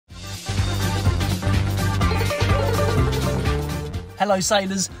Hello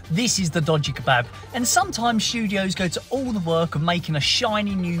sailors, this is the Dodgykebaab, and sometimes studios go to all the work of making a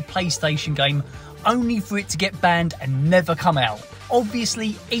shiny new PlayStation game only for it to get banned and never come out.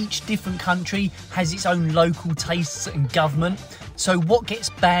 Obviously, each different country has its own local tastes and government, so what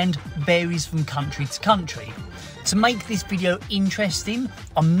gets banned varies from country to country. To make this video interesting,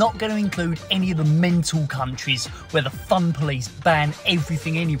 I'm not going to include any of the mental countries where the fun police ban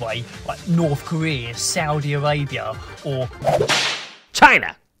everything anyway, like North Korea, Saudi Arabia, or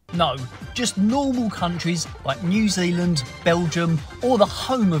China. No, just normal countries like New Zealand, Belgium, or the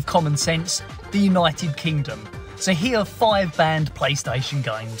home of common sense, the United Kingdom. So here are 5 banned PlayStation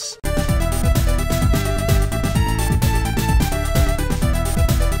games.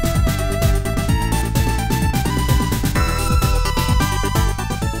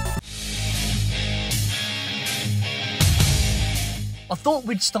 I thought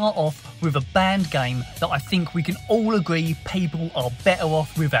we'd start off with a banned game that I think we can all agree people are better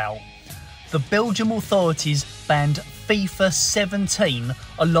off without. The Belgian authorities banned FIFA 17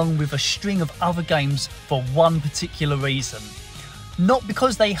 along with a string of other games for one particular reason. Not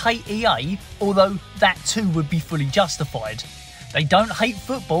because they hate EA, although that too would be fully justified. They don't hate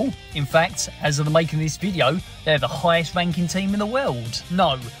football. In fact, as of the making of this video, they're the highest ranking team in the world.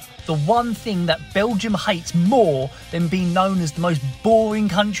 No. The one thing that Belgium hates more than being known as the most boring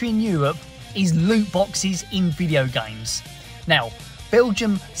country in Europe is loot boxes in video games. Now,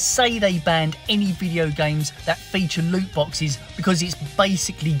 Belgium say they banned any video games that feature loot boxes because it's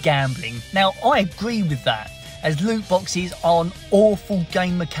basically gambling. Now, I agree with that, as loot boxes are an awful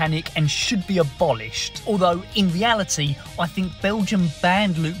game mechanic and should be abolished. Although, in reality, I think Belgium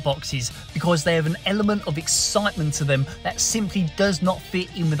banned loot boxes because they have an element of excitement to them that simply does not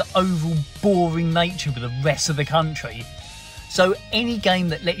fit in with the overall boring nature of the rest of the country. So any game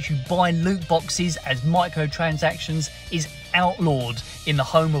that lets you buy loot boxes as microtransactions is outlawed in the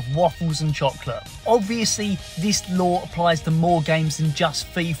home of waffles and chocolate. Obviously, this law applies to more games than just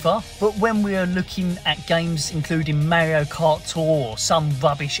FIFA, but when we are looking at games including Mario Kart Tour or some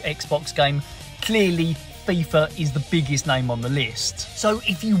rubbish Xbox game, clearly FIFA is the biggest name on the list. So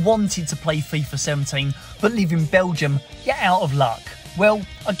if you wanted to play FIFA 17 but live in Belgium, you're out of luck. Well,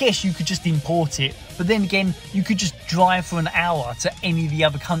 I guess you could just import it, but then again, you could just drive for an hour to any of the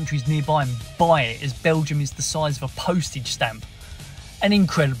other countries nearby and buy it, as Belgium is the size of a postage stamp. An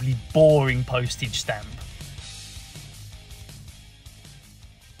incredibly boring postage stamp.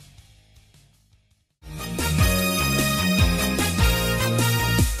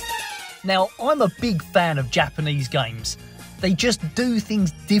 Now, I'm a big fan of Japanese games. They just do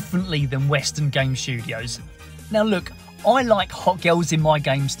things differently than Western game studios. Now look, I like hot girls in my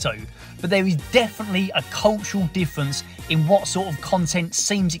games too, but there is definitely a cultural difference in what sort of content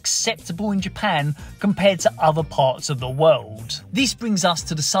seems acceptable in Japan compared to other parts of the world. This brings us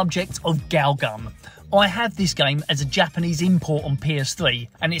to the subject of Galgun. I have this game as a Japanese import on PS3,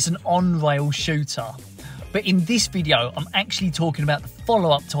 and it's an on-rail shooter. But in this video, I'm actually talking about the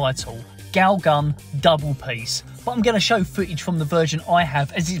follow-up title, Galgun Double Peace, but I'm going to show footage from the version I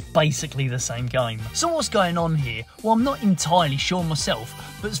have, as it's basically the same game. So what's going on here? Well, I'm not entirely sure myself,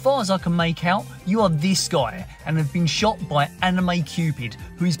 but as far as I can make out, you are this guy and have been shot by Anime Cupid,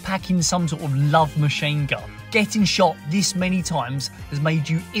 who is packing some sort of love machine gun. Getting shot this many times has made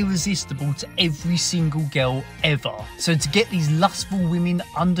you irresistible to every single girl ever. So to get these lustful women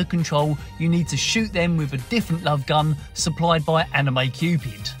under control, you need to shoot them with a different love gun supplied by Anime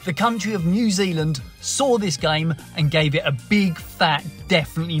Cupid. The country of New Zealand saw this game and gave it a big fat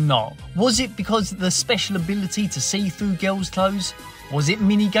definitely not. Was it because of the special ability to see through girls' clothes? Was it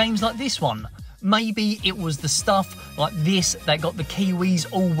mini games like this one? Maybe it was the stuff like this that got the Kiwis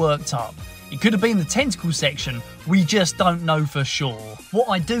all worked up. It could have been the tentacle section, we just don't know for sure. What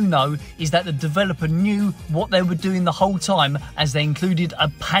I do know is that the developer knew what they were doing the whole time, as they included a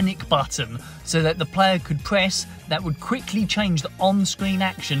panic button so that the player could press that would quickly change the on-screen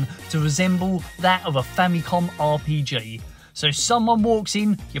action to resemble that of a Famicom RPG. So someone walks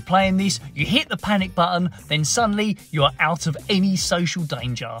in, you're playing this, you hit the panic button, then suddenly you are out of any social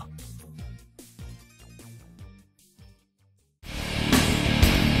danger.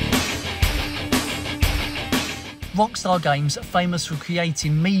 Rockstar Games, famous for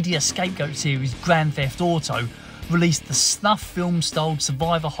creating media scapegoat series Grand Theft Auto, released the snuff film-styled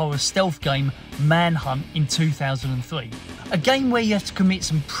survivor horror stealth game Manhunt in 2003. A game where you have to commit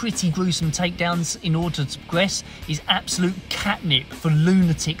some pretty gruesome takedowns in order to progress is absolute catnip for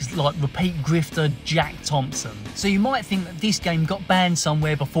lunatics like repeat grifter Jack Thompson. So you might think that this game got banned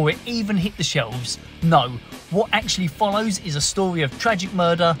somewhere before it even hit the shelves. No, what actually follows is a story of tragic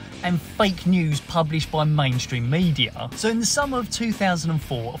murder and fake news published by mainstream media. So in the summer of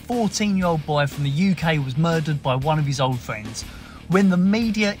 2004, a 14-year-old boy from the UK was murdered by one of his old friends. When the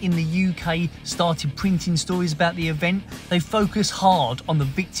media in the UK started printing stories about the event, they focused hard on the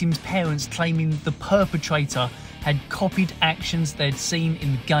victim's parents claiming the perpetrator had copied actions they'd seen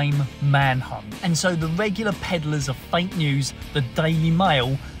in the game Manhunt. And so the regular peddlers of fake news, the Daily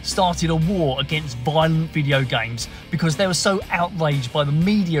Mail, started a war against violent video games because they were so outraged by the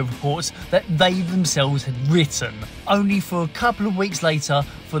media reports that they themselves had written. Only for a couple of weeks later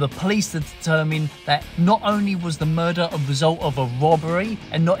for the police to determine that not only was the murder a result of a robbery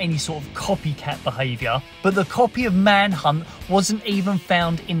and not any sort of copycat behaviour, but the copy of Manhunt wasn't even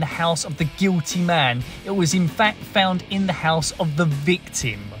found in the house of the guilty man. It was in fact found in the house of the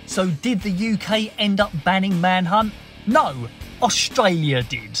victim. So did the UK end up banning Manhunt? No, Australia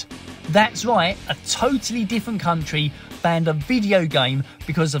did. That's right, a totally different country banned a video game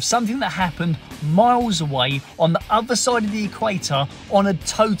because of something that happened miles away on the other side of the equator on a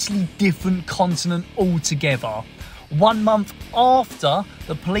totally different continent altogether. 1 month after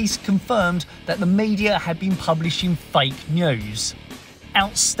the police confirmed that the media had been publishing fake news.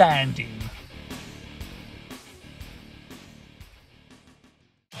 Outstanding.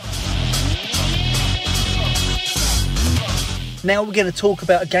 Now we're going to talk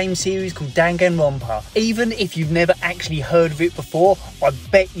about a game series called Danganronpa. Even if you've never actually heard of it before, I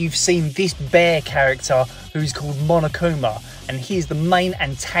bet you've seen this bear character who's called Monokuma, and he is the main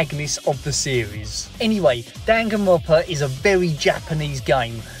antagonist of the series. Anyway, Danganronpa is a very Japanese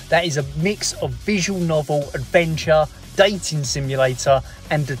game that is a mix of visual novel, adventure, dating simulator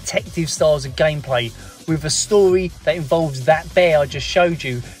and detective styles of gameplay, with a story that involves that bear I just showed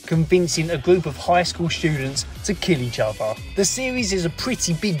you convincing a group of high school students to kill each other. The series is a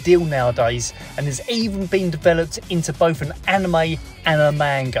pretty big deal nowadays and has even been developed into both an anime and a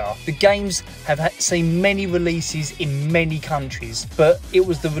manga. The games have seen many releases in many countries, but it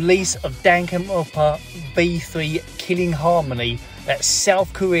was the release of Danganronpa V3 Killing Harmony that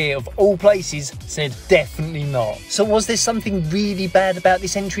South Korea, of all places, said definitely not. So was there something really bad about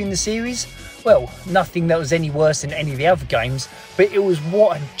this entry in the series? Well, nothing that was any worse than any of the other games, but it was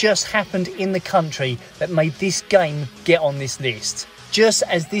what had just happened in the country that made this game get on this list. Just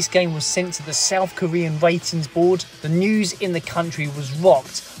as this game was sent to the South Korean ratings board, the news in the country was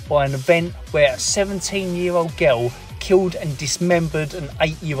rocked by an event where a 17-year-old girl killed and dismembered an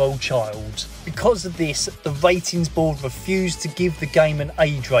 8-year-old child. Because of this, the ratings board refused to give the game an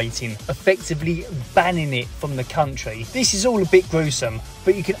age rating, effectively banning it from the country. This is all a bit gruesome,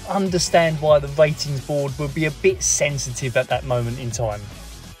 but you can understand why the ratings board would be a bit sensitive at that moment in time.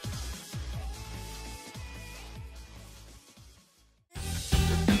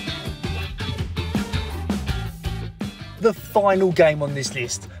 The final game on this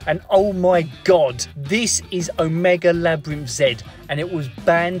list, and oh my god, this is Omega Labyrinth Z, and it was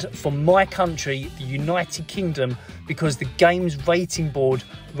banned from my country, the United Kingdom, because the game's rating board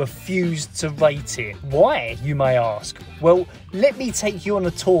refused to rate it. Why, you may ask? Well, let me take you on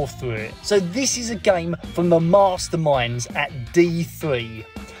a tour through it. So this is a game from the masterminds at D3.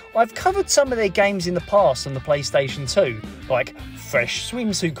 I've covered some of their games in the past on the PlayStation 2, like Fresh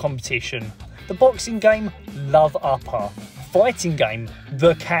Swimsuit Competition, the boxing game Love Upper, fighting game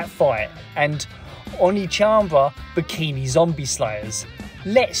The Cat Fight, and Onichambra Bikini Zombie Slayers.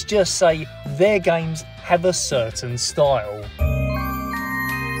 Let's just say their games have a certain style.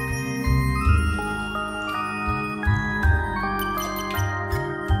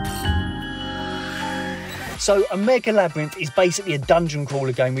 So Omega Labyrinth is basically a dungeon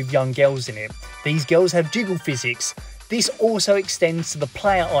crawler game with young girls in it. These girls have jiggle physics. This also extends to the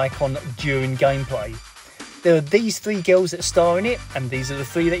player icon during gameplay. There are these 3 girls that star in it, and these are the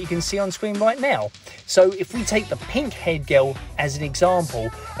 3 that you can see on screen right now. So if we take the pink haired girl as an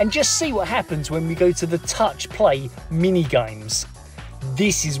example, and just see what happens when we go to the touch play mini games.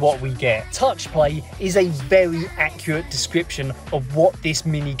 This is what we get. Touch play is a very accurate description of what this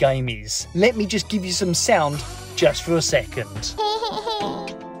mini game is. Let me just give you some sound just for a second.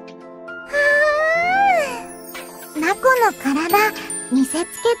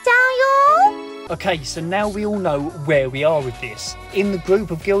 Okay, so now we all know where we are with this. In the group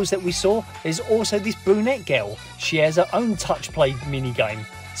of girls that we saw, there's also this brunette girl. She has her own touch play mini game.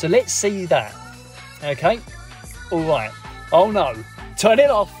 So let's see that. Okay, all right. Oh no, turn it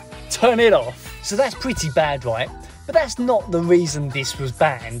off, turn it off. So that's pretty bad, right? But that's not the reason this was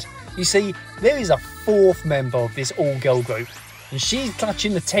banned. You see, there is a fourth member of this all-girl group, and she's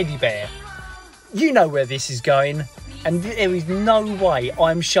clutching the teddy bear. You know where this is going, and there is no way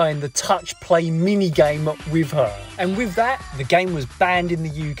I'm showing the touch play minigame with her. And with that, the game was banned in the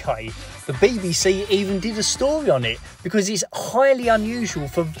UK. The BBC even did a story on it because it's highly unusual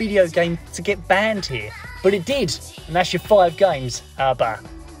for video games to get banned here. But it did, and that's your 5 games. Abba.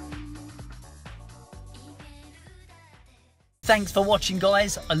 Thanks for watching,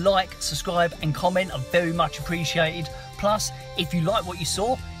 guys. A like, subscribe and comment are very much appreciated. Plus, if you like what you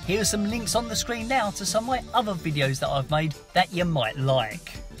saw, here are some links on the screen now to some of my other videos that I've made that you might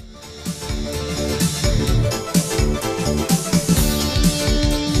like.